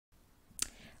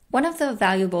One of the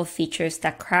valuable features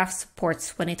that Craft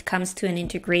supports when it comes to an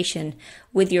integration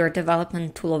with your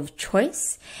development tool of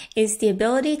choice is the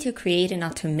ability to create an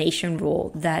automation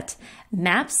rule that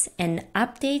maps and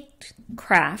updates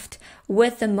Craft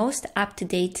with the most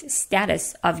up-to-date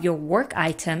status of your work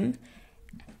item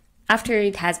after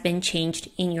it has been changed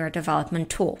in your development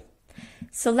tool.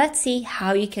 So let's see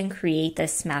how you can create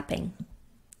this mapping.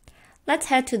 Let's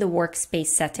head to the workspace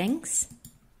settings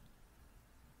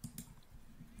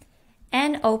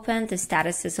and open the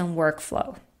statuses on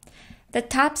workflow. The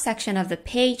top section of the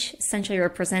page essentially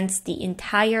represents the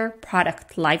entire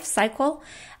product lifecycle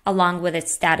along with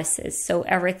its statuses. So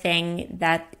everything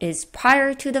that is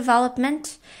prior to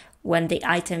development, when the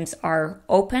items are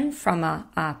open from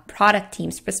a product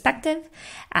team's perspective,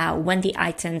 when the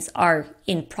items are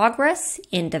in progress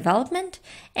in development,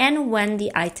 and when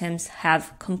the items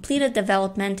have completed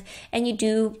development and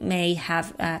you may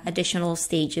have additional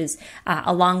stages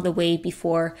along the way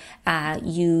before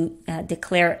you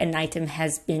declare an item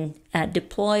has been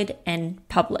deployed and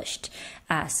published.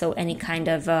 So any kind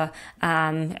of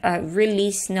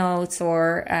release notes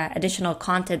or additional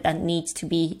content that needs to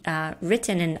be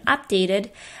written and updated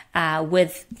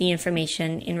with the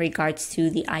information in regards to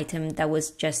the item that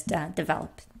was just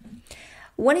developed.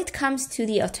 When it comes to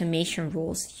the automation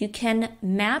rules, you can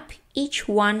map each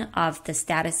one of the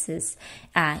statuses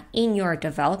in your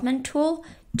development tool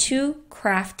to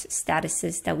Craft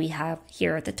statuses that we have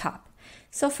here at the top.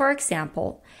 So for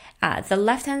example, the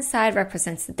left-hand side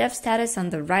represents the dev status,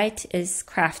 on the right is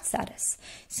Craft status.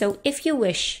 So if you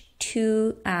wish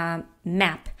to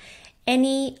map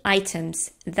any items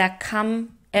that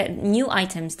come, new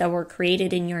items that were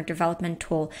created in your development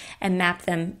tool and map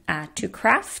them to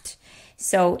Craft,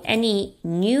 so any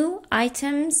new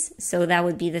items, so that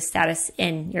would be the status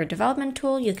in your development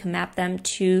tool, you can map them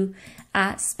to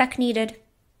spec needed.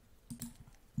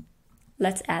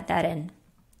 Let's add that in.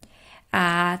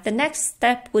 The next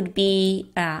step would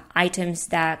be items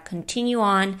that continue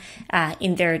on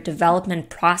in their development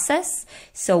process.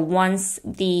 So once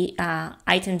the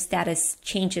item status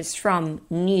changes from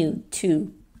new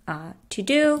to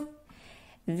do,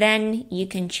 then you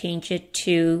can change it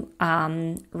to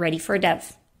ready for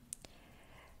dev.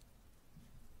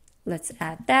 Let's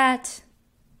add that.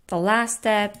 The last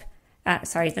step,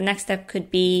 the next step could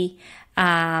be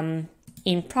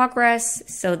in progress.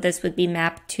 So this would be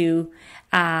mapped to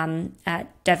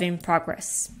dev in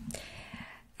progress.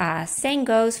 Same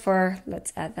goes for,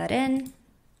 let's add that in,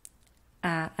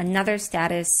 another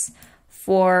status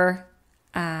for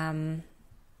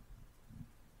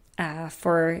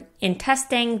in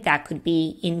testing, that could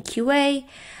be in QA,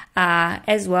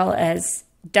 as well as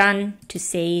done to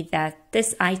say that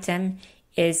this item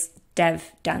is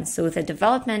dev done. So the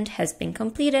development has been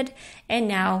completed, and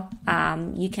now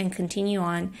you can continue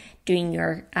on doing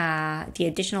your the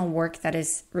additional work that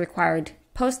is required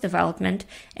post-development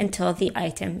until the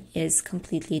item is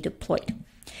completely deployed.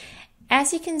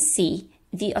 As you can see,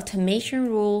 the automation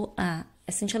rule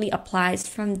essentially applies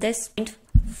from this point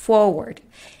forward.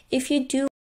 If you do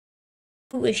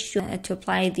wish to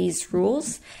apply these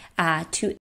rules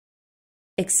to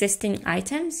existing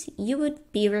items, you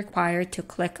would be required to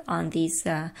click on these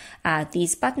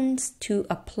buttons to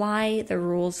apply the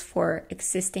rules for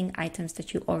existing items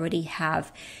that you already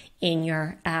have in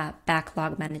your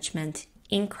backlog management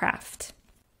in Craft.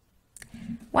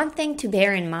 One thing to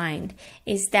bear in mind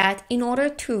is that in order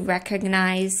to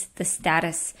recognize the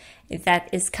status that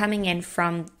is coming in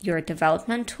from your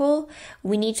development tool,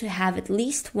 we need to have at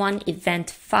least one event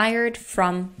fired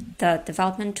from the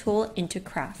development tool into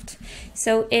Craft.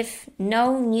 So if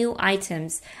no new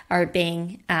items are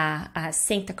being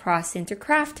synced across into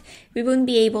Craft, we wouldn't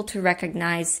be able to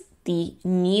recognize the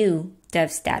new dev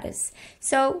status.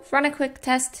 So run a quick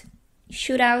test,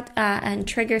 shoot out and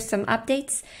trigger some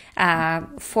updates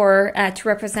to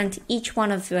represent each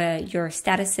one of your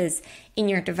statuses in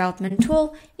your development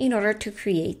tool in order to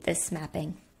create this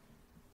mapping.